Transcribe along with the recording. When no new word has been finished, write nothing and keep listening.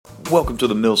Welcome to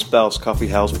the Millspouse Coffee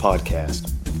House Podcast.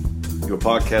 Your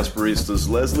podcast baristas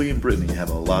Leslie and Brittany have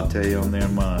a latte on their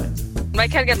minds. My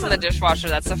kid gets in the dishwasher,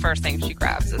 that's the first thing she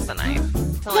grabs is the knife.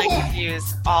 To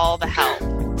use all the help.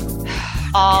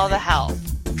 All the help.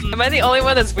 Am I the only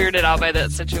one that's weirded out by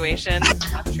that situation? I'm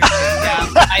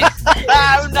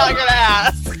not gonna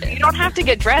ask. You don't have to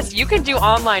get dressed. You can do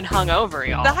online hungover,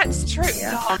 y'all. That's true.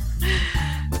 Yeah.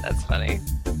 That's funny.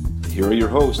 Here are your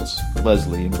hosts,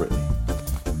 Leslie and Brittany.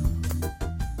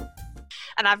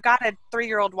 And I've got a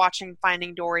 3-year-old watching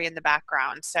Finding Dory in the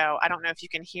background, so I don't know if you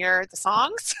can hear the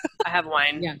songs. I have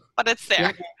wine. Yeah. But it's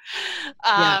there.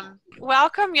 Yeah.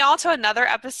 Welcome, y'all, to another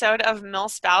episode of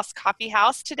Millspouse Coffee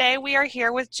House. Today we are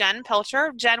here with Jen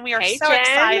Pilcher. Jen, we are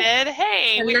excited.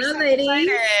 Hey, hello, we're so ladies.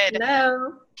 excited.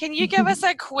 Hello. Can you give us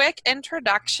a quick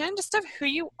introduction just of who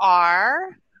you are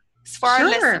for our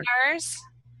listeners?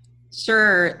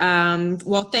 Sure.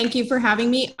 Well, thank you for having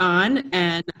me on,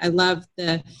 and I love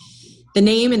the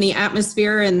name and the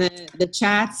atmosphere and the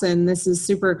chats, and this is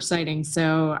super exciting.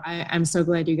 So I'm so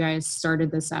glad you guys started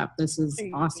this up. This is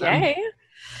awesome. Yay.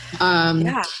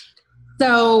 Yeah.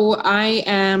 So I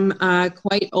am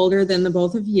quite older than the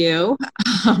both of you.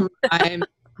 I'm a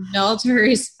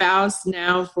military spouse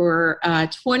now for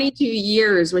 22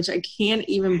 years, which I can't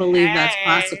even believe that's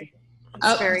possible.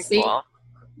 That's very cool.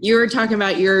 You were talking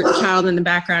about your child in the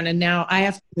background, and now I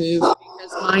have to move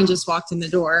because mine just walked in the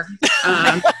door.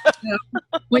 So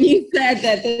when you said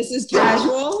that this is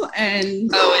casual and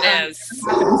it is.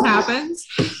 Happens.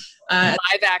 Live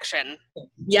action.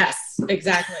 Yes,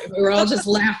 exactly. We were all just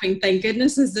laughing. Thank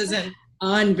goodness this isn't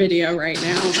on video right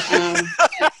now.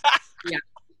 Yeah.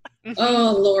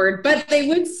 Oh, Lord. But they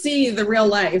would see the real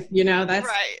life, that's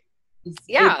right.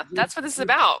 Yeah, that's what this is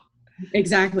about.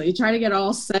 Exactly. You try to get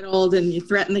all settled and you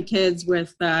threaten the kids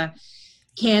with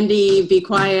candy, be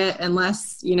quiet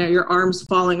unless, your arm's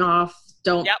falling off.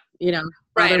 Don't,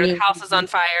 Right, or the house is on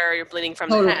fire, or you're bleeding from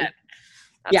the head.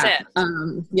 That's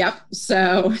it. Yep.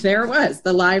 So there it was,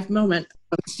 the live moment.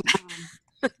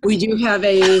 We do have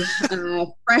a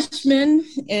freshman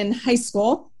in high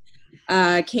school,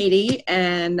 Katie,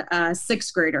 and a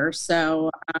 6th grader. So,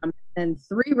 and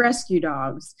 3 rescue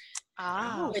dogs.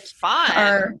 Oh, which fun.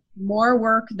 Are more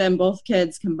work than both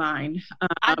kids combined.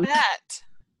 I bet.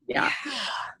 Yeah.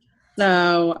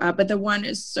 So, but the one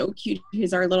is so cute.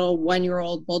 He's our little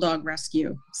 1-year-old bulldog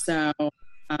rescue. So,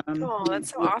 oh, that's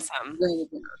so awesome.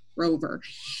 Rover.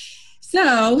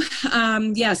 So,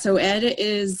 so Ed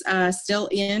is still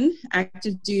in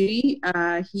active duty.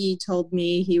 He told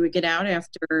me he would get out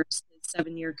after his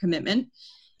 7-year commitment,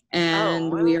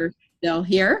 and we are still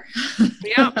here.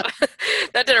 Yep.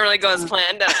 That didn't really go as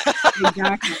planned, did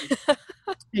it?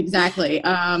 Exactly.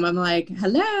 I'm like,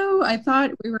 hello, I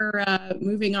thought we were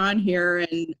moving on here.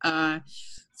 And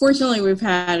fortunately, we've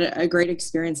had a great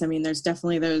experience. I mean, there's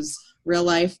definitely those real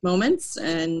life moments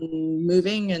and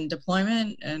moving and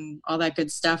deployment and all that good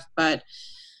stuff. But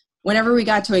whenever we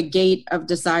got to a gate of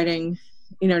deciding,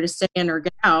 to stay in or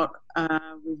get out,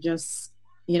 we just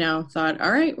thought,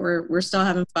 all right, we're still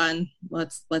having fun.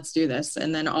 Let's do this.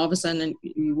 And then all of a sudden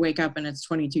you wake up and it's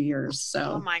 22 years.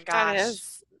 So, oh my gosh,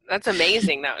 that's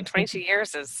amazing though. 22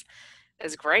 years is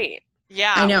great.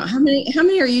 Yeah. I know. How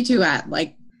many are you two at?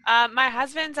 Like, my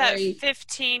husband's at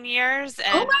 15 years. And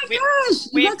oh my gosh,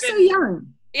 you look so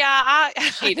young. Yeah,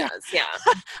 he does. Yeah.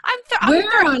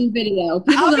 We're on video.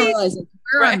 People don't realize it.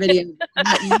 We're on video.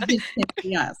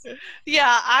 Yes.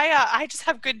 Yeah, I just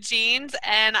have good genes,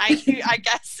 and I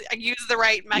guess I use the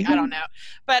right. I don't know,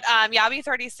 but I'll be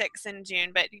 36 in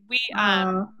June. But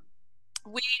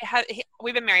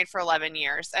we've been married for 11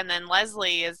 years, and then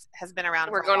Leslie has been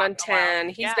around. We're going on 10.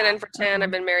 He's been in for 10.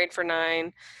 I've been married for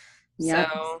 9.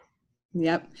 Yep. So.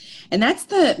 Yep. And that's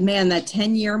that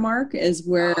 10-year mark is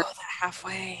where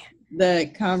halfway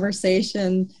the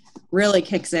conversation really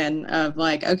kicks in of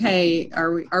like, okay,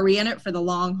 are we in it for the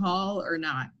long haul or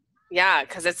not? Yeah,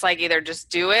 because it's like either just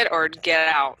do it or get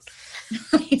out.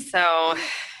 So,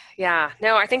 yeah.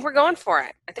 No, I think we're going for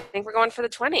it. I think we're going for the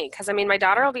 20 because, my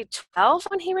daughter will be 12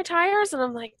 when he retires, and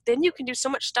I'm like, then you can do so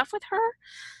much stuff with her.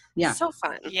 Yeah. So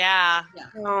fun. Yeah.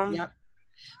 Yep.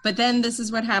 But then this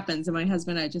is what happens. And my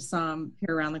husband, I just saw him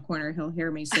here around the corner. He'll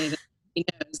hear me say that he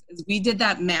knows. We did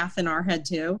that math in our head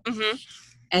too. Mm-hmm.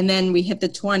 And then we hit the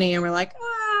 20 and we're like,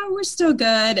 we're still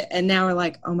good. And now we're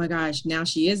like, oh my gosh, now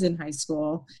she is in high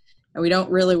school. And we don't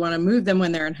really want to move them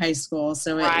when they're in high school.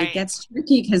 So it gets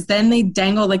tricky because then they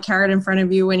dangle the carrot in front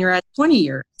of you when you're at 20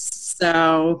 years.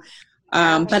 So,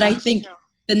 but I think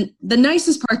the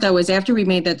nicest part though was after we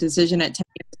made that decision at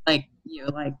 10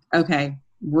 years, okay,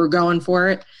 we're going for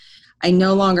it. I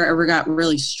no longer ever got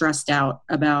really stressed out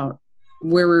about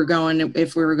where we were going,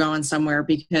 if we were going somewhere,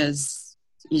 because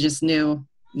you just knew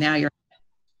now you're.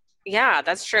 Yeah,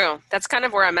 that's true. That's kind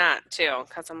of where I'm at too,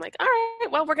 because I'm like, all right,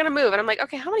 well, we're gonna move, and I'm like,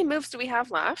 okay, how many moves do we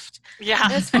have left? Yeah,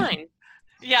 It's fine.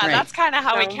 Yeah, Right. that's kind of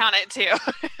how we So- count it too.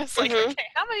 It's like, Mhm. okay,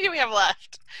 how many do we have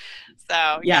left?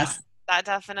 So Yes. that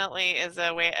definitely is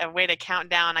a way to count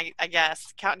down, I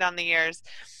guess, count down the years.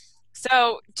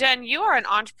 So Jen, you are an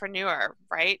entrepreneur,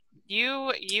 right?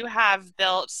 You have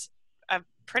built a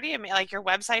pretty like your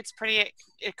website's pretty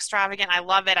extravagant. I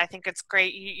love it. I think it's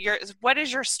great. What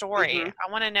is your story? Mhm. I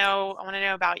want to know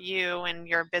about you and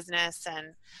your business,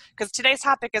 and because today's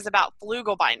topic is about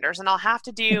flugel binders, and I'll have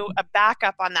to do a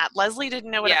backup on that. Leslie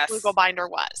didn't know what Yes. a flugel binder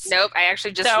was. Nope, I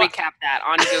actually just So- recapped that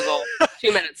on Google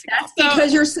 2 minutes ago.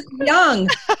 Because you're so young.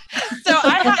 So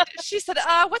she said,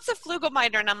 what's a flugel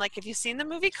binder? And I'm like, have you seen the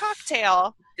movie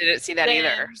Cocktail? Didn't see that Then-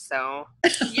 either. So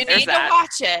You There's need to that.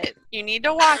 watch it. You need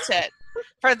to watch it.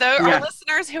 For those Yeah. our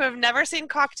listeners who have never seen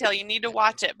Cocktail, you need to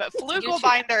watch it. But flugel YouTube.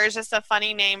 binder is just a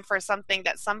funny name for something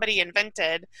that somebody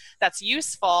invented that's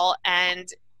useful, and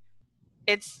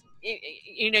it's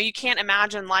you can't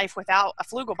imagine life without a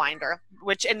flugel binder.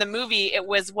 Which in the movie it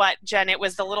was what, Jen? It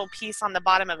was the little piece on the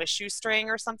bottom of a shoestring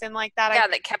or something like that. yeah,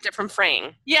 that kept it from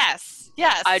fraying. Yes.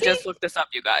 I See? just looked this up,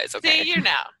 you guys. Okay. See, you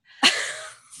know.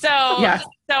 So, Yes.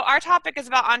 so our topic is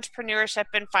about entrepreneurship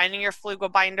and finding your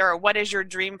flugel binder, or what is your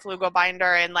dream flugel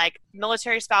binder, and like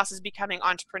military spouses becoming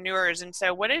entrepreneurs. And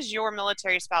so, what is your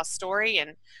military spouse story,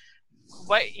 and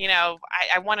what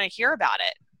I want to hear about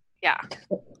it.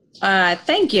 Yeah.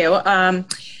 Thank you.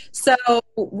 So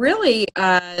really,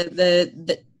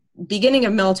 the beginning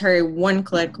of Military One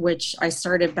Click, which I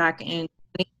started back in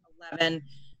 2011,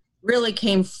 really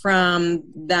came from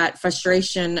that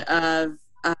frustration of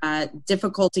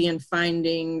difficulty in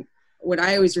finding what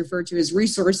I always refer to as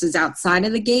resources outside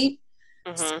of the gate.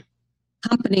 hmm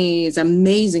Companies,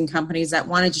 amazing companies that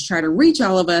wanted to try to reach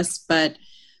all of us, but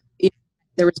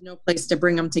there was no place to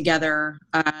bring them together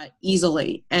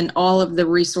easily. And all of the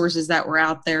resources that were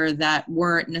out there that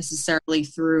weren't necessarily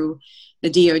through the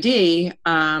DoD,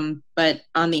 but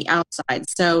on the outside.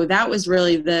 So that was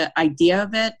really the idea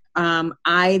of it.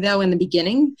 I, though, in the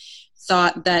beginning,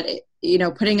 thought that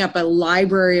putting up a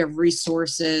library of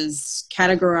resources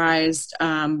categorized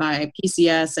by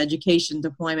PCS, education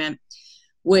deployment,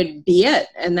 would be it.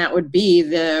 And that would be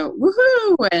the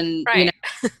woohoo. And Right.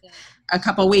 a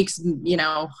couple of weeks,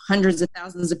 hundreds of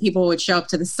thousands of people would show up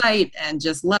to the site and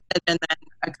just love it. And then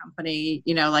a company,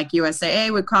 like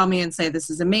USAA would call me and say, this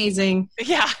is amazing.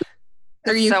 Yeah.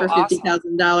 They're you so for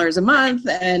 $50,000 a month.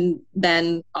 And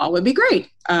then all would be great.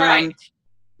 Right.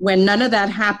 When none of that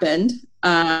happened,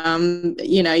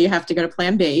 you have to go to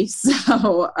plan B.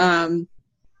 So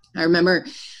I remember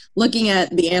looking at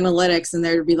the analytics, and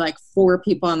there'd be like 4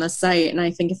 people on the site, and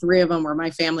I think 3 of them were my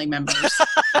family members.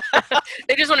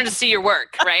 They just wanted to see your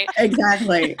work, right?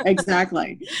 Exactly.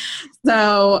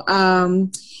 So,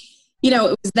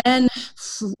 it was then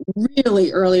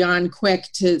really early on quick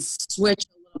to switch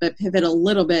a little bit, pivot a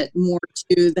little bit more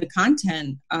to the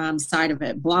content side of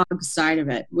it, blog side of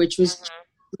it, which was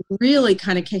really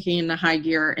kind of kicking into high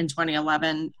gear in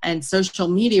 2011, and social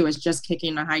media was just kicking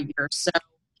into high gear. So,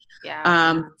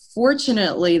 Yeah.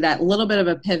 fortunately, that little bit of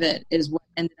a pivot is what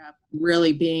ended up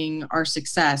really being our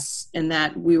success, in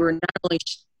that we were not only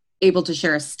able to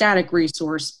share a static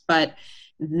resource, but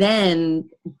then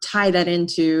tie that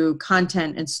into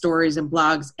content and stories and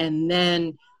blogs, and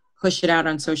then push it out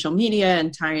on social media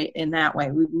and tie it in that way.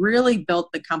 We really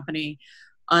built the company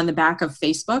on the back of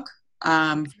Facebook.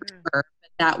 For sure.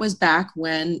 That was back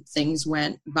when things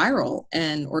went viral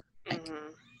and organic. Mhm.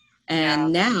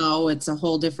 And now it's a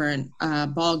whole different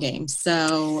ball game.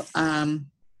 So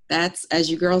that's, as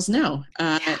you girls know,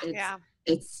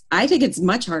 it's. I think it's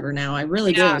much harder now. I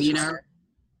really Yeah, do. sure.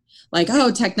 Like,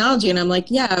 technology, and I'm like,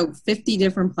 50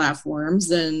 different platforms,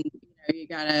 and you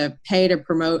gotta pay to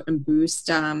promote and boost.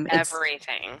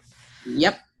 Everything.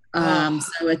 Yep.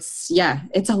 So it's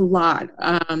a lot.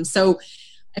 So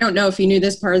I don't know if you knew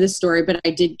this part of the story, but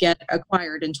I did get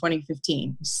acquired in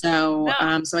 2015. So,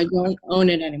 No. so I don't own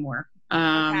it anymore.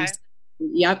 Okay.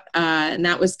 Yep. And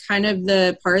that was kind of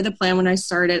the part of the plan when I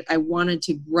started. I wanted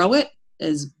to grow it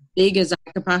as big as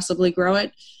I could possibly grow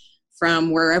it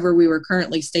from wherever we were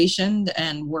currently stationed,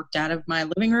 and worked out of my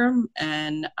living room,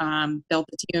 and built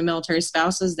a team of military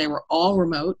spouses. They were all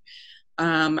remote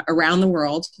around the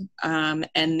world. And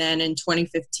then in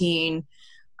 2015,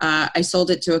 I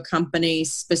sold it to a company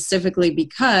specifically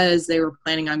because they were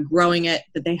planning on growing it,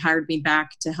 but they hired me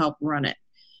back to help run it.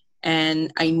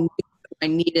 And I knew I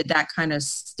needed that kind of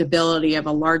stability of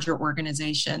a larger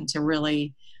organization to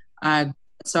really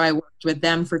So I worked with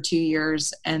them for 2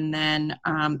 years, and then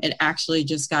it actually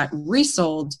just got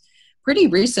resold pretty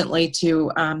recently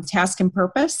to Task and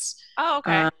Purpose. Oh,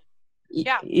 okay.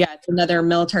 Yeah, it's another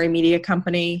military media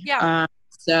company. Yeah.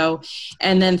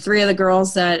 And then 3 of the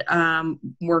girls that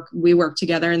we worked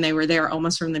together, and they were there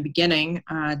almost from the beginning.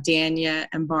 Dania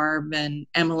and Barb and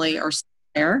Emily are still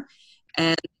there,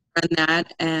 and run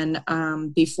that.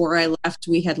 And before I left,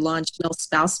 we had launched Mill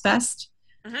Spouse Fest.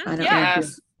 Mm-hmm. I don't yes. know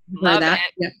if Love that.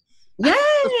 it. Yeah.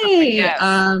 Yay! Yes.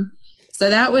 So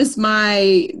that was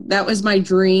my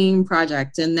dream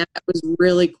project, and that was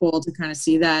really cool to kind of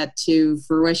see that to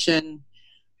fruition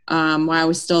while I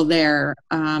was still there,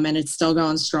 and it's still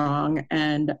going strong,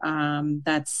 and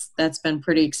that's been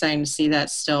pretty exciting to see that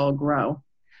still grow.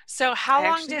 So how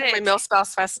long did it? My Mill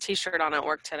Spouse Fest T-shirt on at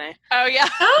work today. Oh yeah,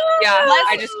 yeah.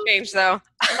 I just changed though.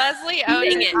 Leslie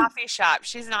owns a coffee shop.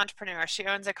 She's an entrepreneur. She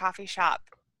owns a coffee shop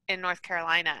in North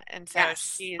Carolina, and so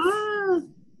she's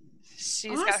awesome.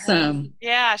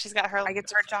 She's got her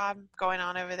her job going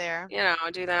on over there.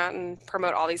 Do that and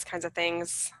promote all these kinds of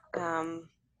things.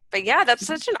 But yeah, that's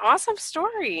such an awesome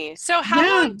story. So how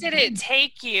long did it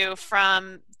take you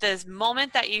from this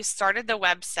moment that you started the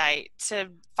website to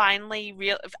finally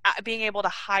being able to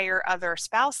hire other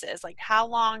spouses? Like, how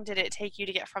long did it take you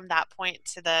to get from that point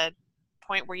to the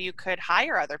point where you could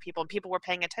hire other people and people were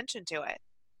paying attention to it?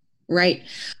 Right.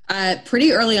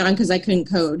 Pretty early on, because I couldn't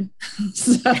code.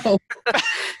 So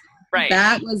right.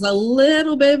 That was a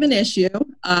little bit of an issue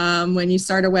when you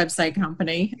start a website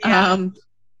company. Yeah.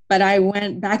 But I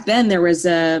went back then, there was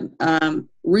a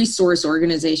resource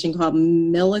organization called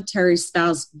Military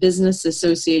Spouse Business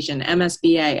Association,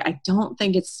 MSBA. I don't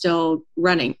think it's still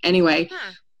running. Anyway,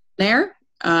 there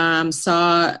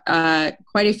saw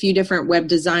quite a few different web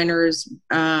designers,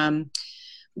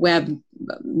 web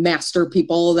master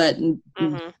people that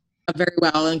very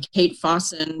well. And Kate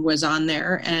Fossen was on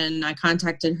there, and I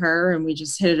contacted her and we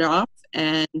just hit it off.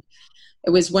 And it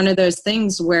was one of those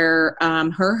things where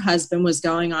her husband was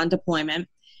going on deployment,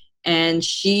 and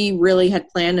she really had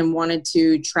planned and wanted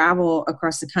to travel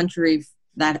across the country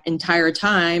that entire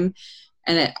time.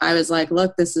 And I was like,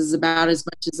 look, this is about as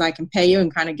much as I can pay you,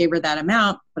 and kind of gave her that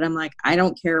amount. But I'm like, I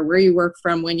don't care where you work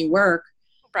from when you work.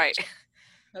 Right.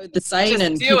 Code the site Just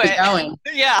and do keep it going.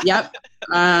 Yeah. Yep.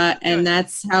 And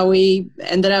that's how we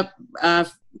ended up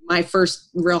my first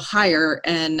real hire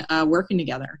and working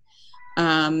together.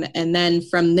 And then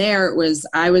from there,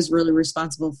 I was really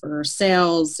responsible for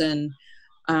sales and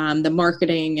the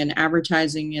marketing and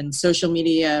advertising and social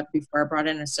media before I brought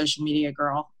in a social media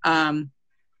girl.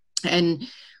 And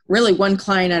really one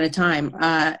client at a time.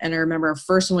 And I remember our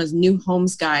first one was New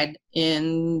Homes Guide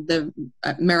in the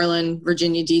Maryland,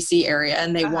 Virginia, DC area.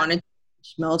 And they wanted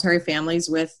military families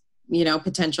with,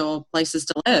 potential places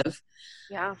to live.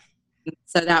 Yeah.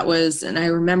 So that was, and I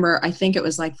remember, I think it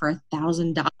was like for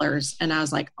 $1,000, and I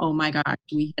was like, "Oh my gosh,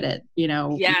 we hit it!"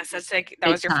 Yes, that's like that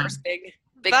was your first big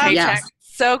That's paycheck.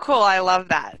 So cool! I love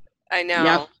that. I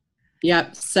know.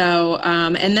 Yep. So,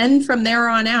 and then from there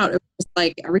on out, it was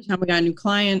like every time we got a new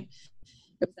client,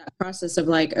 it was that process of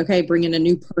like, okay, bring in a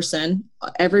new person.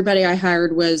 Everybody I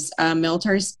hired was a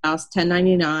military spouse,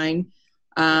 1099,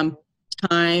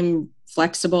 time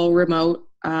flexible, remote.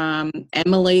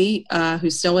 Emily,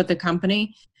 who's still with the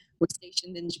company, was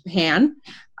stationed in Japan.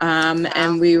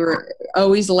 And we were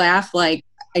always laugh like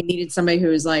I needed somebody who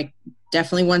was like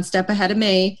definitely one step ahead of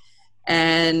me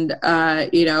and,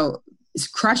 is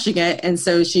crushing it. And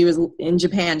so she was in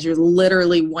Japan. She was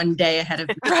literally one day ahead of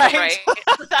me. Right.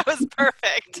 That was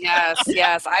perfect.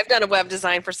 Yes. I've done a web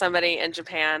design for somebody in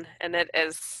Japan, and it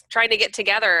is trying to get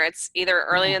together. It's either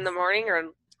early in the morning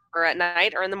or at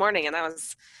night or in the morning. And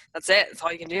that's it. That's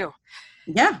all you can do.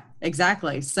 Yeah,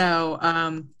 exactly. So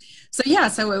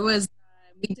it was,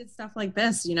 we did stuff like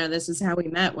this, this is how we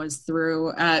met, was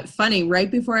through, funny,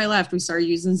 right before I left, we started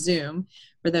using Zoom.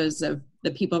 For those of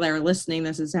the people that are listening,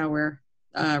 this is how we're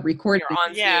recording. You're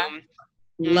on Zoom.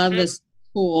 Love this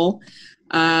tool.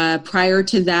 Prior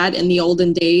to that, in the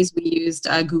olden days, we used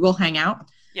Google Hangout.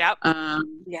 Yep.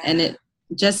 And it,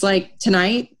 just like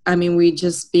tonight, I mean, we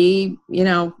just be,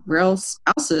 real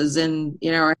spouses and, our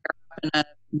hair up in a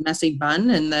messy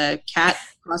bun and the cat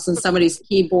crossing somebody's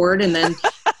keyboard, and then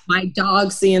my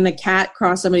dog seeing the cat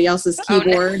cross somebody else's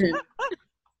keyboard. And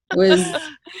was,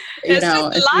 it's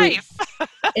just life.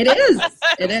 It is.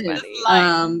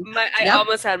 I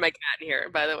almost had my cat in here,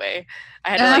 by the way. I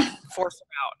had to force him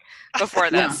out before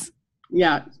this.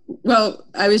 Yeah. Well,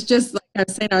 I was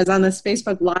saying, I was on this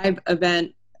Facebook Live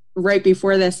event right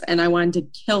before this, and I wanted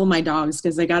to kill my dogs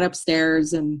because they got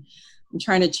upstairs and I'm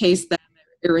trying to chase them.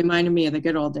 it reminded me of the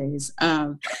good old days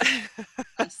of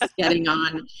us getting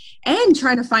on and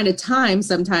trying to find a time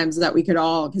sometimes that we could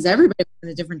all, because everybody was in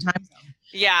a different time zone.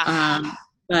 Yeah.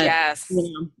 But Yes.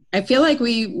 I feel like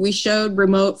we showed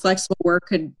remote flexible work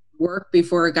could work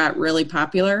before it got really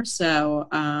popular. So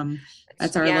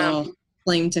that's our little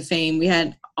claim to fame. We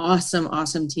had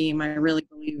awesome team. I really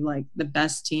believe like the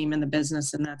best team in the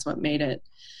business, and that's what made it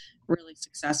really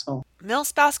successful.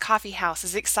 Milspouse Coffee House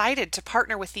is excited to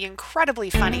partner with the incredibly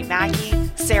funny Maggie,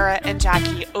 Sarah, and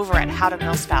Jackie over at How to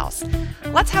Milspouse.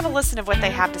 Let's have a listen of what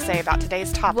they have to say about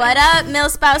today's topic. What up,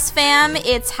 Milspouse fam?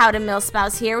 It's How to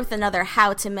Milspouse here with another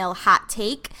How to Mill hot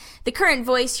take. The current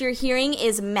voice you're hearing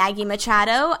is Maggie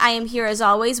Machado. I am here as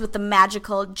always with the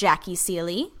magical Jackie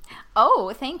Seeley.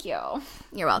 Oh, thank you.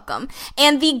 You're welcome.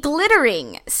 And the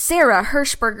glittering Sarah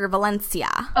Hirschberger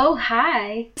Valencia. Oh,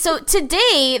 hi. So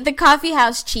today, the Coffee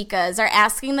House Chicas are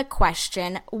asking the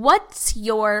question, what's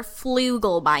your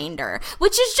Flugelbinder?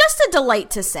 Which is just a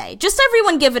delight to say. Just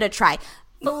everyone give it a try.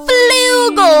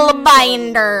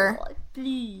 Flugelbinder.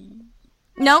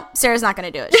 Nope, Sarah's not going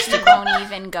to do it. She won't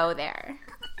even go there.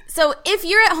 So if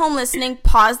you're at home listening,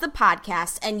 pause the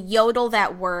podcast and yodel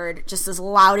that word just as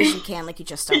loud as you can, like you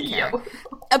just don't care.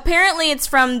 Apparently it's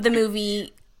from the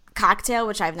movie Cocktail,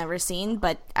 which I've never seen,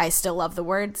 but I still love the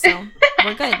word, so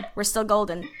we're good. We're still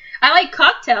golden. I like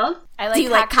cocktails. Do you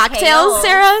like cocktails,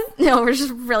 Sarah? No, we're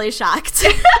just really shocked.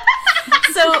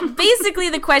 So basically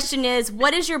the question is,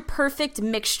 what is your perfect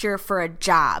mixture for a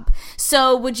job?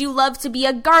 So would you love to be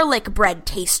a garlic bread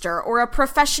taster or a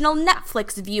professional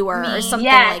Netflix viewer or something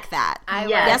like that?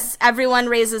 Yes, everyone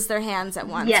raises their hands at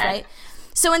once, right?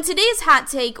 So in today's hot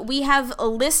take, we have a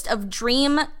list of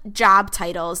dream job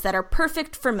titles that are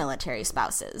perfect for military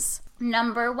spouses.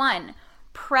 Number 1,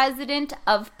 President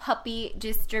of Puppy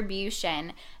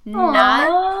Distribution. But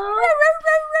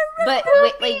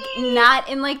not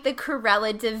in like the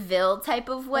Cruella DeVille type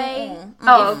of way.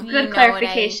 Oh, good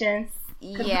clarification.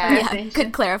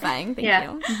 Good clarifying. Thank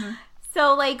you. Mm-hmm.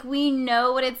 So like we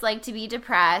know what it's like to be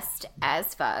depressed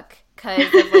as fuck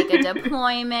because of like a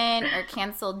deployment or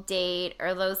canceled date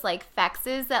or those like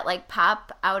faxes that like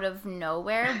pop out of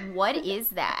nowhere. What is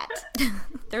that?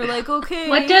 They're like, okay.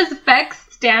 What does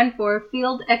FEX stand for?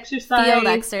 Field exercise. Field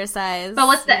exercise. But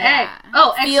what's the X?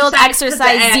 Oh, field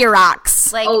exercise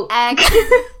Xerox. Like X.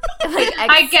 Like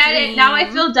I get it. Now I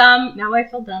feel dumb. No,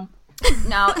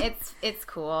 it's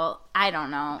cool. I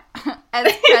don't know.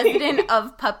 As president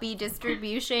of Puppy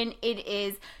Distribution, it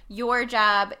is your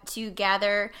job to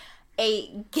gather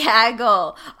a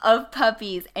gaggle of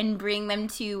puppies and bring them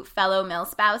to fellow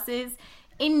milspouses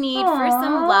in need for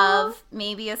some love,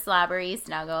 maybe a slobbery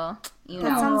snuggle.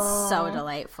 That sounds so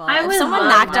delightful. If someone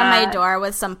knocked on my door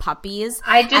with some puppies,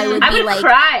 I would be like,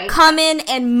 cry. Come in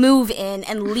and move in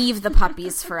and leave the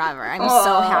puppies forever. I'm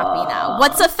so happy now.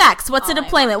 What's a FEX? What's a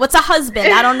deployment? What's a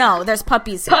husband? I don't know. There's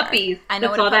puppies here. Puppies.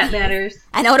 That's all that matters.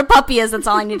 I know what a puppy is. That's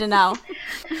all I need to know.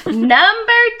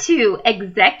 Number 2,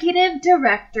 Executive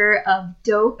Director of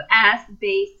Dope Ass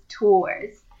Base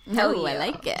Tours. Oh, I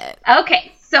like it.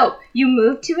 Okay, so you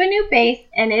move to a new base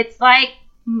and it's like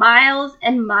miles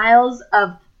and miles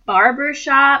of barber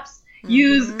shops,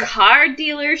 used car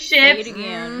dealerships,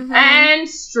 and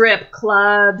strip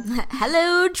clubs.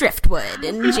 Hello, Driftwood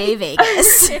in J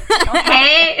Vegas.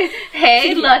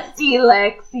 hey, Lusty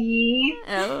Lexi.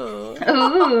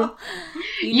 Oh.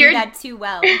 You knew that too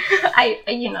well.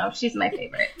 She's my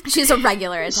favorite. She's a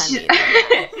regular attendee.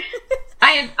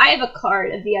 I have a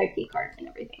card, a VIP card and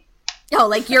everything. Oh,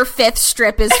 like your 5th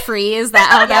strip is free? Is that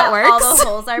how that works? All the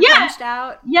holes are punched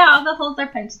out? Yeah, all the holes are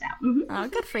punched out. Mm-hmm. Oh,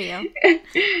 good for you.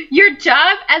 Your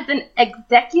job as an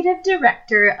executive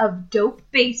director of Dope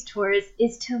Base Tours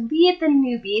is to lead the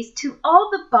newbies to all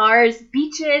the bars,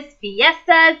 beaches,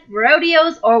 fiestas,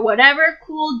 rodeos, or whatever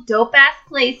cool dope-ass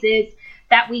places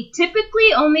that we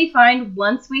typically only find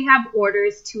once we have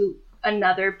orders to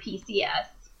another PCS.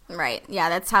 Right. Yeah,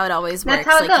 that's how it always works. That's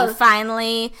how it goes. You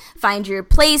finally find your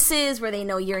places where they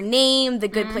know your name, the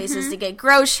good places to get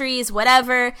groceries,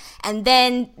 whatever. And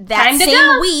then that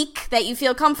same week that you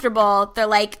feel comfortable, they're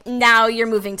like, now you're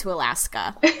moving to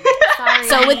Alaska. Sorry.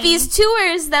 So with these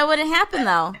tours, that wouldn't happen,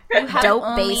 though.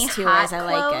 Dope-based tours. I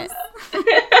like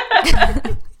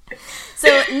it.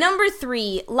 So number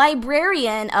 3,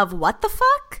 librarian of what the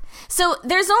fuck? So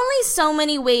there's only so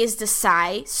many ways to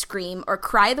sigh, scream, or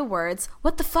cry the words,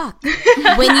 what the fuck,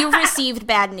 when you've received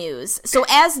bad news. So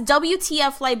as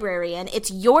WTF librarian,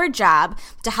 it's your job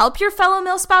to help your fellow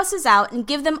milspouses out and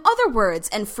give them other words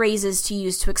and phrases to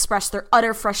use to express their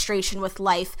utter frustration with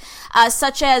life,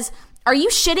 such as, are you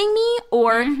shitting me?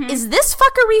 Or, is this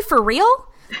fuckery for real?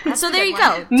 So there you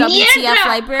go. WTF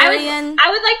librarian. I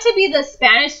would like to be the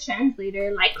Spanish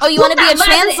translator. Like, oh, you want to be a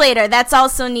translator? That's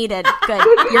also needed. Good.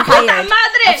 You're hired.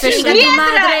 Officially.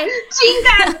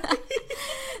 Chinga.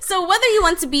 So whether you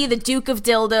want to be the Duke of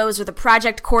Dildos or the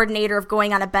project coordinator of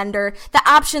going on a bender, the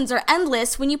options are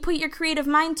endless when you put your creative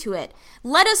mind to it.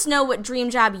 Let us know what dream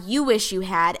job you wish you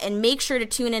had, and make sure to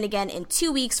tune in again in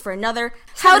 2 weeks for another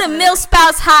How to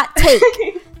Milspouse Hot Take.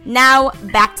 Now,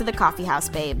 back to the coffee house,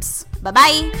 babes.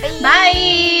 Bye-bye.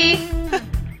 Bye.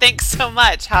 Thanks so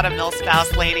much, How to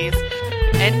Milspouse, ladies.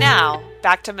 And now,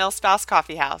 back to Milspouse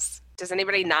Coffee House. Does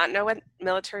anybody not know what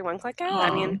Military One Click is?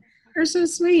 I mean... You're so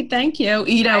sweet. Thank you.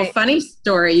 Funny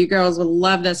story. You girls will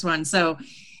love this one. So,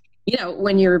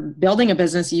 when you're building a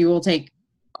business, you will take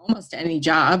almost any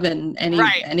job and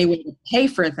any way to pay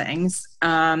for things.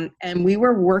 And we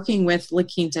were working with La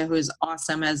Quinta, who is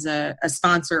awesome, as a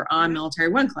sponsor on Military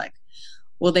One Click.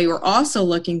 Well, they were also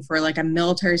looking for like a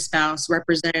military spouse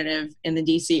representative in the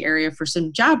DC area for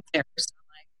some job fairs. So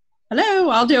I'm like, hello,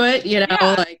 I'll do it.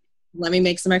 Let me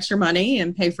make some extra money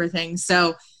and pay for things.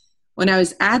 So when I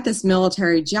was at this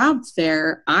military job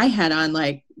fair, I had on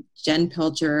like Jen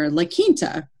Pilcher, La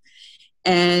Quinta.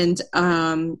 And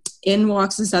in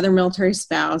walks this other military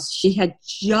spouse. She had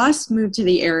just moved to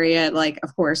the area, like,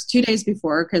 of course, 2 days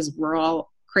before, because we're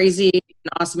all crazy and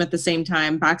awesome at the same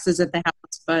time, boxes at the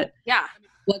house, but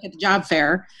look at the job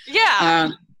fair. Yeah.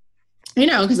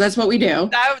 Because that's what we do.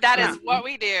 That is what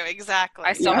we do, exactly.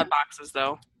 I still have boxes,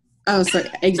 though. Oh, so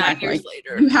exactly. 9 years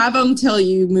later. You have them till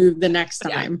you move the next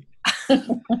time.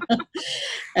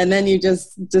 And then you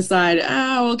just decide,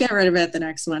 we'll get rid of it the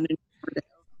next one.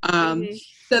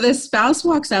 So this spouse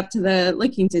walks up to the La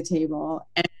Quinta table,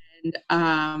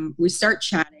 and we start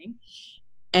chatting.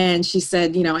 And she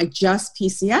said, I just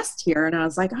PCS'd here. And I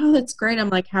was like, oh, that's great. I'm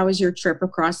like, how was your trip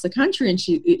across the country? And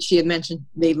she had mentioned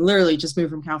they literally just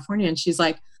moved from California. And she's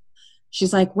like,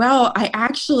 well, I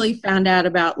actually found out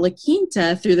about La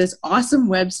Quinta through this awesome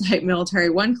website, Military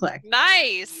One Click.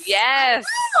 Nice. Yes.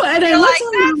 Oh, and You're like,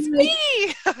 that's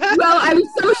me. Well, I was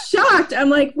so shocked. I'm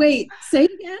like, wait, say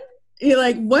it again? You're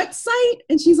like, what site?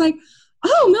 And she's like,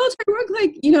 oh, Military One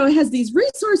Click, it has these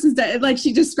resources that, like,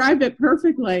 she described it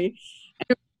perfectly.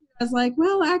 And I was like,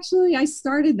 well, actually, I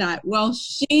started that. Well,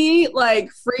 she, like,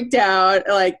 freaked out,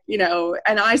 like,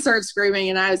 and I started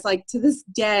screaming. And I was like, to this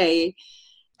day,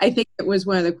 I think it was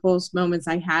one of the coolest moments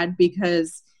I had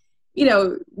because,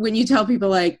 when you tell people,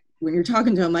 like, when you're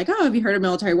talking to them, like, oh, have you heard of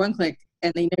Military One Click?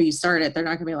 And they know you started it, they're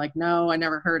not going to be like, no, I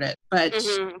never heard it. But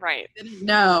right. Didn't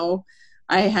know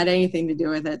I had anything to do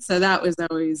with it. So that was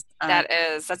always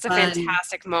that's a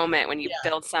fantastic moment when you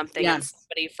build something and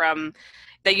somebody from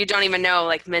that you don't even know,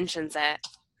 like, mentions it.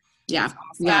 Yeah.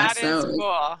 Awesome. That is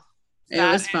cool. It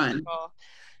was fun. Cool.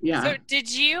 Yeah. So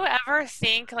did you ever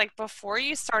think, like, before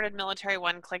you started Military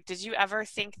One Click, did you ever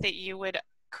think that you would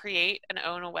create and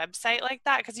own a website like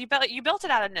that? Because you built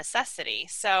it out of necessity.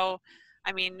 So,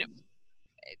 I mean,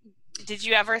 did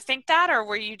you ever think that, or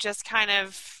were you just kind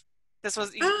of, this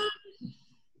was...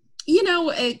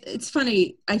 it's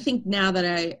funny. I think now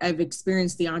that I've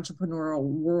experienced the entrepreneurial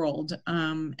world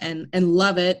and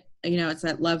love it, it's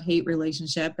that love-hate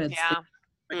relationship. It's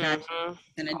gonna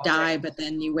die, but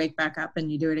then you wake back up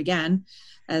and you do it again.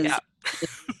 As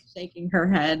shaking her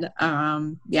head.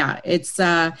 It's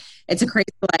a crazy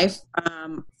life.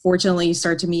 Fortunately, you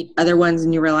start to meet other ones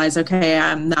and you realize, okay,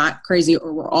 I'm not crazy,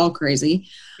 or we're all crazy.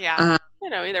 Yeah,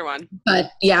 either one.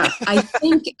 But I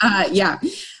think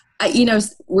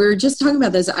we were just talking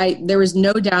about this. There was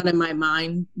no doubt in my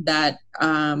mind that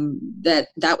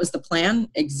that was the plan,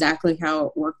 exactly how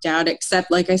it worked out, except,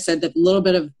 like I said, the little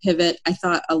bit of pivot. I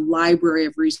thought a library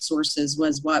of resources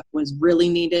was what was really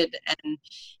needed, and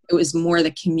it was more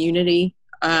the community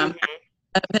of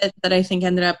it that I think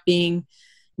ended up being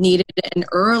needed. And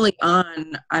early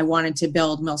on, I wanted to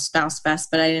build Milspouse Fest,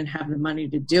 but I didn't have the money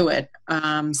to do it.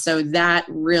 So that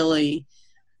really...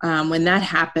 when that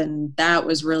happened, that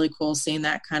was really cool, seeing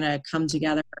that kind of come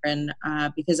together. And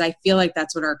because I feel like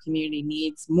that's what our community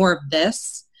needs, more of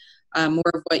this,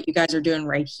 more of what you guys are doing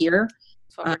right here.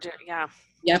 That's what we're doing. Yeah.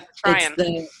 Yep.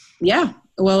 Trying.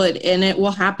 Well, it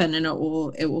will happen, and it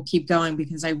will keep going,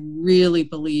 because I really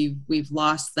believe we've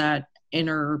lost that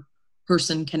inner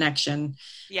person connection.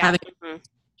 Yeah.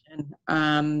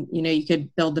 You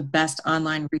could build the best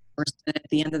online resource, but at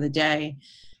the end of the day,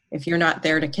 if you're not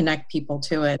there to connect people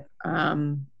to it,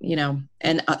 and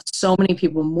so many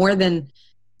people, more than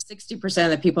 60%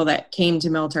 of the people that came to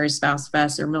Military Spouse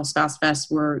Fest or Milspouse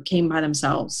Fest came by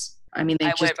themselves. I mean,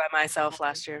 I went by myself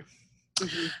last year.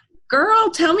 Mm-hmm. Girl,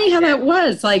 tell me how that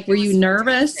was. Like, were you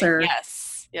nervous or?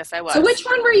 Yes, I was. So which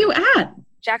one were you at?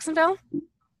 Jacksonville.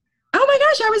 Oh my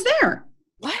gosh, I was there.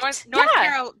 What?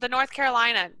 The North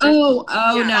Carolina. Oh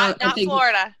Yeah, no, not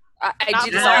Florida. I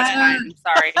did the last time.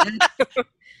 Sorry.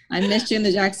 I missed you in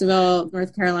the Jacksonville,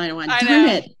 North Carolina one. I Darn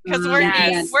know, it. because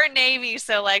we're Navy,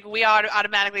 so like we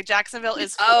automatically Jacksonville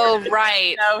is Oh, Florida.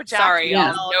 right. No, Sorry.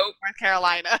 Yeah. Nope, North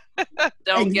Carolina.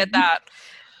 Don't get that.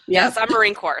 Yes, I'm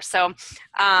Marine Corps. So,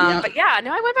 but yeah,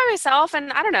 no, I went by myself,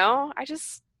 and I don't know. I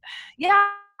just,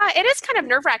 it is kind of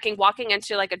nerve-wracking walking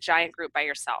into like a giant group by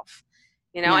yourself,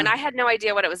 you know. Yeah. And I had no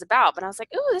idea what it was about, but I was like,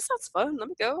 "Ooh, this sounds fun. Let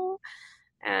me go."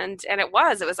 And it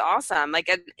was awesome. Like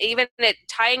even it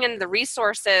tying in the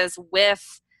resources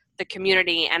with the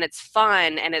community, and it's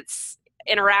fun and it's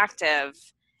interactive,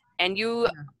 and you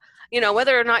know,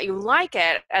 whether or not you like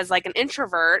it as like an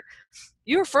introvert,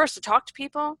 you're first to talk to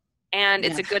people, and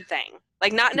it's a good thing.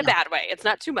 Like not in a bad way. It's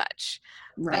not too much.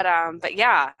 Right. But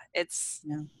yeah, it's.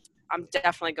 Yeah. I'm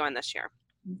definitely going this year.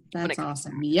 That's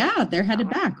awesome. Yeah, they're headed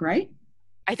back, right?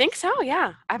 I think so.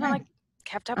 Yeah, I haven't like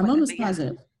kept up. I'm with almost it,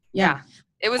 positive. Yeah.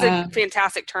 It was a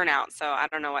fantastic turnout, so I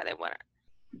don't know why they wouldn't.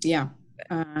 Yeah.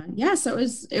 So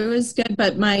it was good.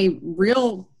 But my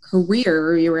real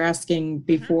career, you were asking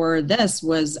before this,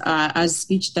 was as a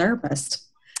speech therapist.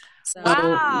 So,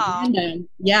 wow.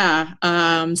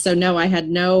 So no, I had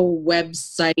no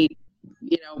website,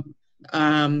 you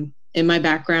know, in my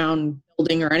background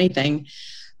building or anything.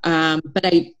 But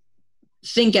I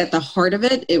think at the heart of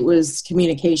it, it was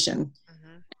communication.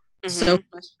 So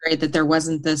frustrated that there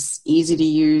wasn't this easy to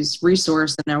use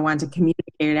resource, and I wanted to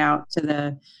communicate it out to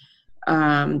the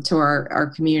to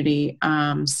our community.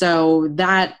 So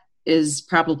that is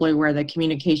probably where the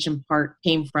communication part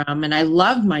came from. And I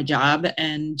loved my job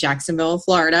in Jacksonville,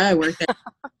 Florida. I worked there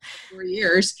for 4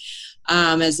 years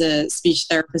as a speech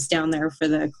therapist down there for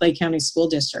the Clay County School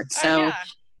District. So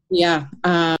you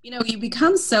know, you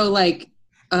become so like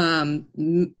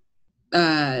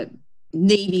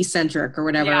Navy centric or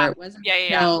whatever. It wasn't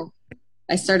until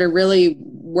I started really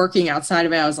working outside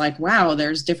of it. I was like, wow,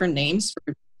 there's different names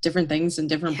for different things and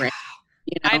different brands.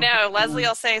 You know? I know. Leslie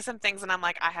will say some things, and I'm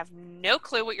like, I have no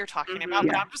clue what you're talking about,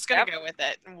 but I'm just going to go with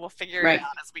it, and we'll figure it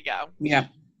out as we go. Yeah.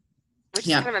 Which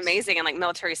is kind of amazing in like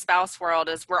military spouse world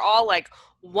is we're all like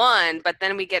one, but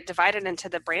then we get divided into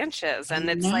the branches, and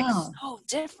it's like so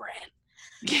different.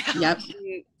 Yep.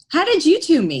 How did you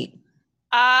two meet?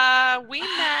 We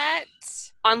met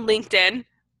on LinkedIn,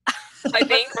 I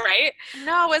think, right?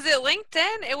 No, was it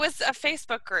LinkedIn? It was a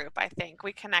Facebook group, I think.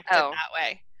 We connected that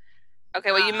way.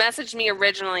 Okay, well, you messaged me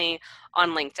originally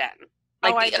on LinkedIn.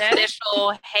 Like the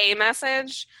official hey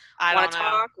message, I want to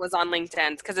talk, was on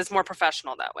LinkedIn because it's more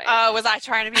professional that way. Oh, was I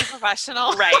trying to be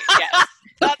professional? Right, yes.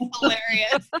 That's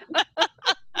hilarious.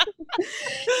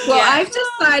 Well, I've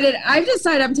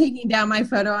decided I'm taking down my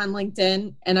photo on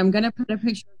LinkedIn, and I'm going to put a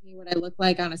picture of me what I look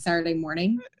like on a Saturday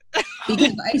morning,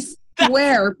 because I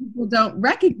swear people don't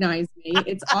recognize me.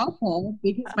 It's awful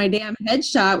because my damn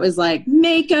headshot was like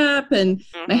makeup and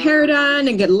my hair done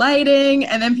and good lighting,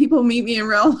 and then people meet me in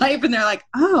real life and they're like,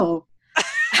 "Oh,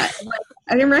 I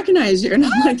didn't recognize you." And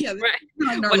I'm like, "Yeah,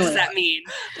 what does that mean?"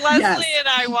 Leslie and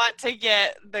I want to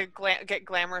get get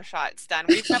glamour shots done.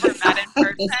 We've never met in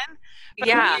person. But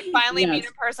when we finally meet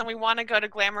in person, we want to go to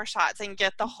glamour shots and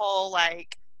get the whole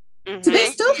like. Do they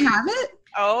still have it?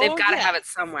 Oh, they've got to have it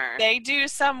somewhere. They do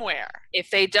somewhere. If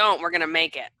they don't, we're gonna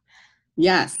make it.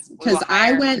 Yes, because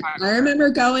I remember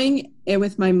going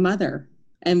with my mother,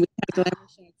 and we had glamour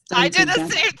shots. I did the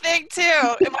same thing too.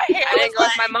 I didn't go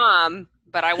with my mom,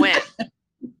 but I went.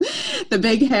 The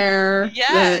big hair.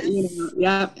 Yes.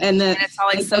 And it's all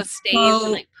like so staged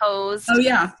and like posed. Oh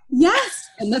yeah. Yes.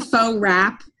 And the faux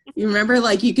wrap. You remember,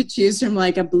 like, you could choose from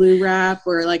like a blue wrap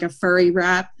or like a furry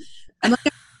wrap. I'm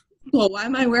like, well, why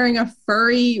am I wearing a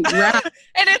furry wrap?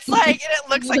 And it's like, and it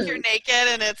looks like you're naked,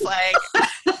 and it's like,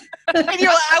 and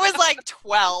I was like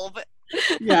 12.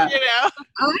 Yeah. You know?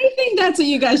 I think that's what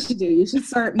you guys should do. You should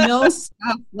start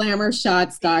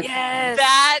millstopglamour.shots.com. Yes.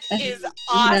 That is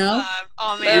awesome. You know?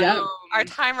 Oh man. Yeah. Our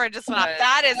timer just went up.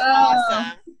 That is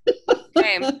awesome.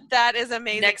 Okay. That is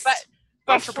amazing. Next but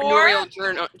entrepreneurial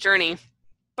journey.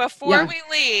 Before we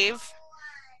leave,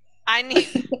 I need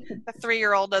the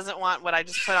 3-year-old doesn't want what I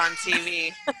just put on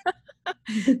TV.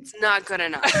 It's not good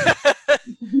enough.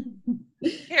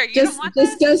 Here, you just don't want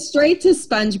just go straight to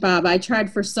SpongeBob. I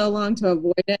tried for so long to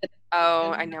avoid it.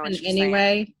 Oh, I know what you're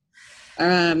anyway. You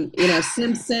know,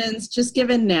 Simpsons. Just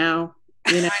give in now.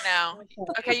 You know. I know.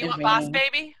 Okay, you want Boss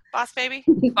Baby? Boss Baby?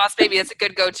 Boss Baby is a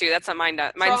good go-to. That's what mine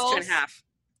does. Mine's 2.5.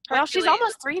 Well, she's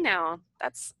almost 3 now.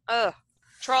 That's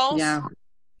Trolls. Yeah.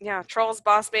 Trolls,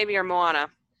 Boss Baby, or Moana.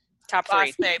 Top 3.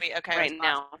 Boss Baby. Okay. Right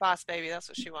now. Boss Baby. That's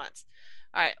what she wants.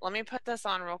 All right, let me put this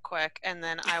on real quick, and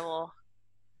then I will.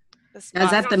 Is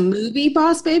that the movie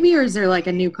Boss Baby, or is there like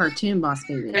a new cartoon Boss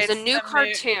Baby? There's a new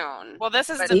cartoon. Well, this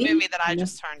is the movie that I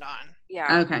just turned on.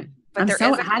 Yeah. Okay. But I'm there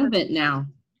so is a out of it now.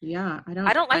 Yeah, I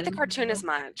don't like the cartoon as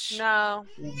much. No.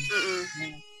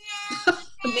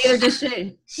 Neither does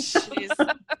she.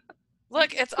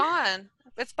 Look, it's on.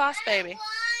 It's Boss Baby.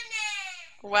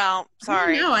 Well,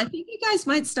 sorry. No, I think you guys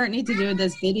might need to do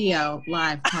this video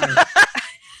live part.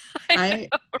 I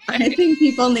think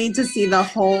people need to see the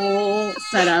whole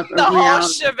setup. The whole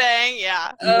shebang,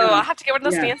 yeah. Oh, I'll have to get one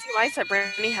of those fancy lights that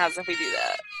Brittany has if we do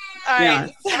that. All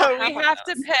right, so we have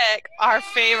to pick our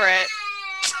favorite.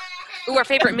 Ooh, our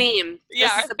favorite meme. Yeah,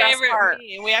 this our is the best favorite part.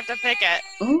 meme. We have to pick it.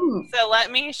 Ooh. So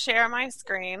let me share my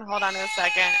screen. Hold on a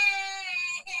second.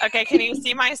 Okay, can you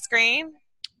see my screen?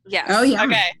 Yes. Oh, yeah.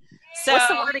 Okay. So what's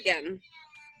the word again?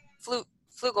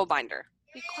 Flugelbinder.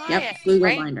 Be quiet. Yep,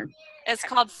 Flugelbinder. Right? It's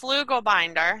called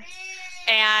Flugelbinder.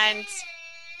 And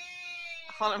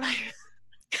hold on.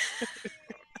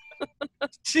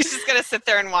 She's just going to sit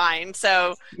there and whine.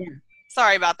 So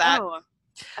sorry about that. Oh,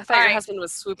 I thought your husband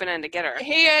was swooping in to get her.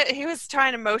 He was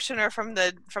trying to motion her from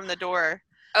the door.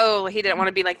 Oh, he didn't want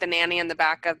to be like the nanny in the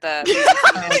back of the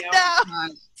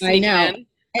No. I know.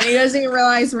 And he doesn't even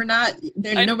realize we're not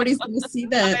there. Nobody's going to see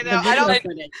the video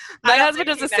footage. My husband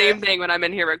does the same thing when I'm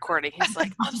in here recording. He's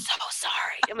like, "I'm so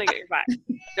sorry." I'm like, "You're fine.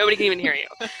 Nobody can even hear you."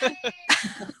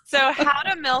 So, How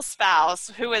to Mill Spouse,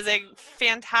 who is a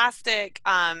fantastic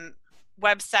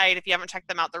website. If you haven't checked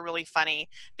them out, they're really funny.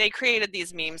 They created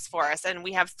these memes for us, and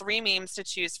we have 3 memes to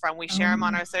choose from. We share them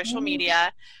on our social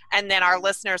media, and then our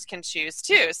listeners can choose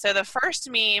too. So the first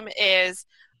meme is,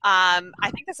 I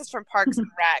think this is from Parks and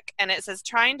Rec, and it says,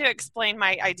 "Trying to explain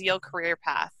my ideal career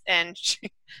path." And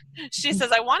she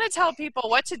says, "I want to tell people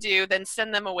what to do, then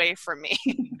send them away from me."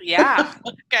 Yeah.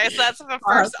 Okay, so that's the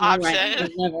first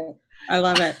option. Right. I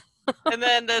love it. And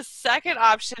then the second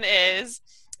option is,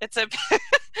 it's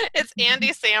Andy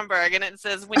Samberg, and it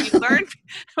says,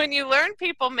 when you learn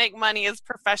people make money as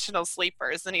professional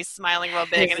sleepers, and he's smiling real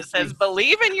big, and it says,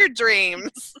 "Believe in your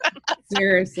dreams."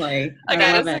 Seriously.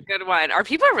 Okay, that's a good one. Are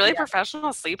people really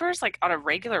professional sleepers, like on a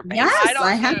regular basis? Yes,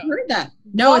 I have heard that.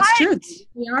 No, it's true.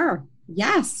 We are.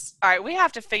 Yes. All right, we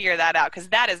have to figure that out, because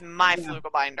that is my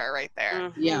Flugelbinder right there.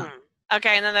 Mm-hmm. Yeah.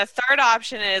 Okay, and then the third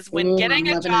option is, when getting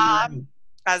a job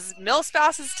as mill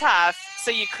spouse is tough,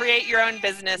 so you create your own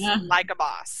business like a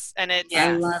boss. And it's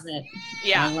I love it.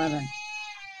 Yeah. I love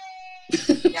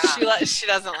it. She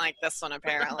doesn't like this one,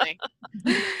 apparently.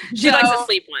 She likes the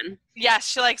sleep one. Yes,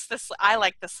 she likes I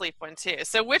like the sleep one too.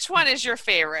 So which one is your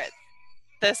favorite?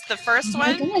 The first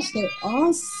one? Oh my gosh, they're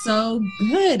all so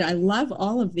good. I love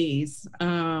all of these.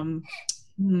 You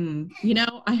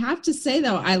know, I have to say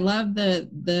though, I love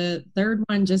the third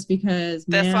one just because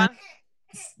this one?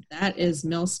 That is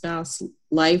mill spouse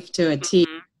life to a T.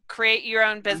 Mm-hmm. Create your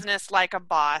own business like a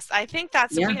boss. I think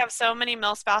we have so many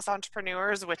mill spouse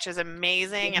entrepreneurs, which is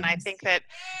amazing. Yes. And I think that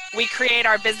we create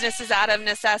our businesses out of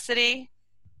necessity.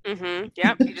 Mm-hmm.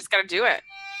 Yep. You just got to do it.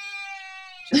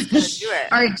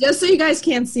 All right, just so you guys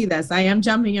can't see this, I am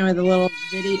jumping in with a little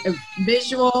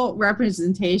visual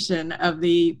representation of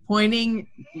the pointing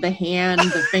the hand,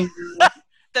 the finger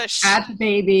at the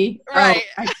baby. Right.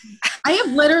 Oh, I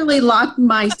have literally locked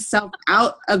myself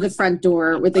out of the front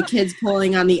door with the kids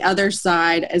pulling on the other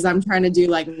side as I'm trying to do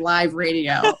like live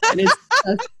radio. And it's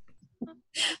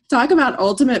talk about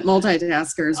ultimate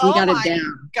multitaskers. We got it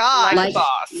down. God. Like a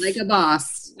boss. Like a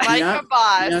boss. Like a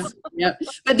boss. Yep.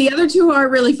 But the other 2 are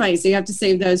really funny, so you have to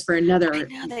save those for another time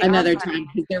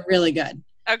because they're really good.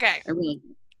 Okay. They're really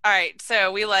good. All right,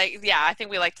 so I think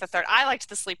we liked the third. I liked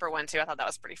the sleeper one too. I thought that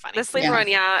was pretty funny. The sleeper one,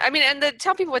 yeah. I mean, and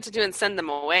tell people what to do and send them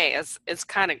away is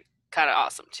kind of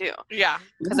awesome too. Yeah,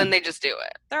 because then they just do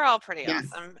it. They're all pretty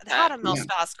awesome. How to Mill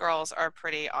Spouse girls are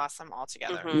pretty awesome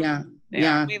altogether. Mm-hmm.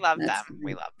 Yeah. We love them.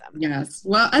 We love them. Yes.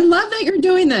 Well, I love that you're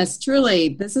doing this.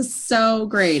 Truly, this is so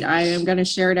great. I am going to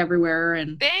share it everywhere,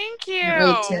 and thank you.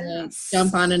 Wait to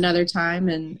jump on another time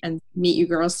and meet you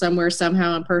girls somewhere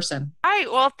somehow in person. All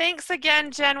right. Well, thanks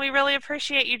again, Jen. We really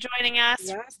appreciate you joining us.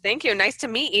 Yes, thank you. Nice to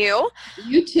meet you.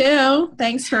 You too.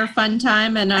 Thanks for a fun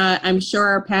time, and I'm sure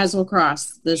our paths will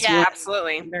cross this week.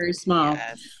 Absolutely. Very small.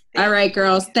 Yes. All right,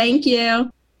 girls. Thank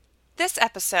you. This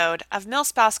episode of Mill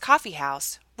Spouse Coffee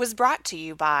House was brought to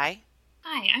you by...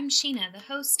 Hi, I'm Sheena, the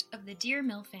host of the Dear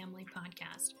Mill Family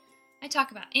podcast. I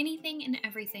talk about anything and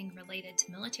everything related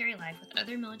to military life with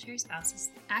other military spouses,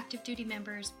 active duty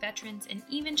members, veterans, and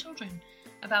even children,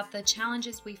 about the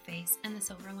challenges we face and the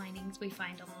silver linings we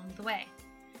find along the way.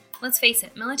 Let's face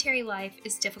it, military life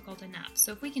is difficult enough,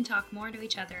 so if we can talk more to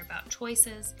each other about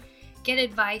choices get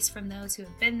advice from those who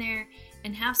have been there,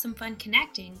 and have some fun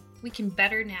connecting, we can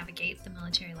better navigate the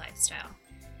military lifestyle.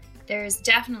 There is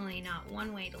definitely not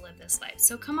one way to live this life,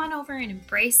 so come on over and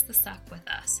embrace the suck with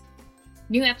us.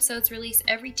 New episodes release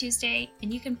every Tuesday,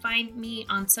 and you can find me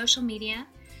on social media,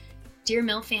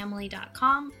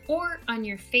 DearMillFamily.com, or on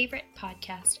your favorite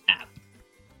podcast app.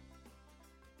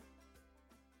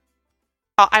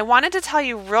 I wanted to tell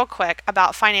you real quick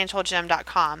about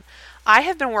FinancialGym.com. I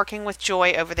have been working with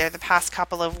Joy over there the past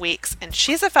couple of weeks, and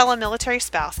she's a fellow military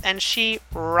spouse, and she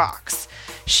rocks.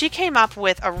 She came up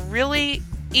with a really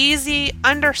easy,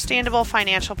 understandable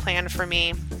financial plan for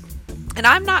me. And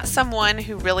I'm not someone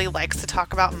who really likes to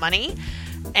talk about money,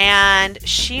 and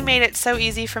she made it so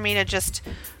easy for me to just,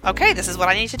 okay, this is what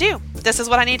I need to do. This is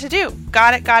what I need to do.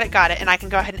 Got it. And I can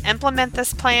go ahead and implement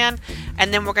this plan,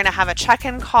 and then we're going to have a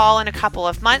check-in call in a couple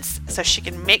of months so she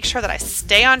can make sure that I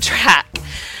stay on track.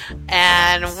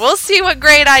 And we'll see what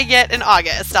grade I get in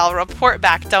August. I'll report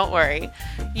back, don't worry.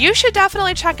 You should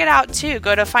definitely check it out too.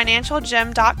 Go to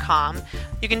FinancialGym.com.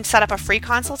 You can set up a free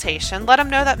consultation. Let them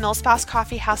know that MilSpouse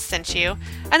Coffee House sent you,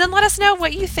 and then let us know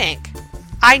what you think.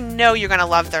 I know you're going to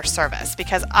love their service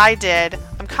because I did.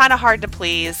 I'm kind of hard to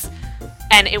please,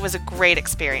 and it was a great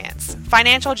experience.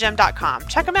 FinancialGym.com.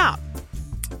 Check them out.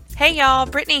 Hey y'all,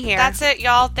 Brittany here. That's it,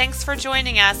 y'all. Thanks for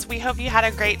joining us. We hope you had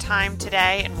a great time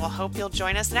today, and we'll hope you'll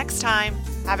join us next time.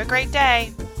 Have a great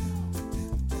day.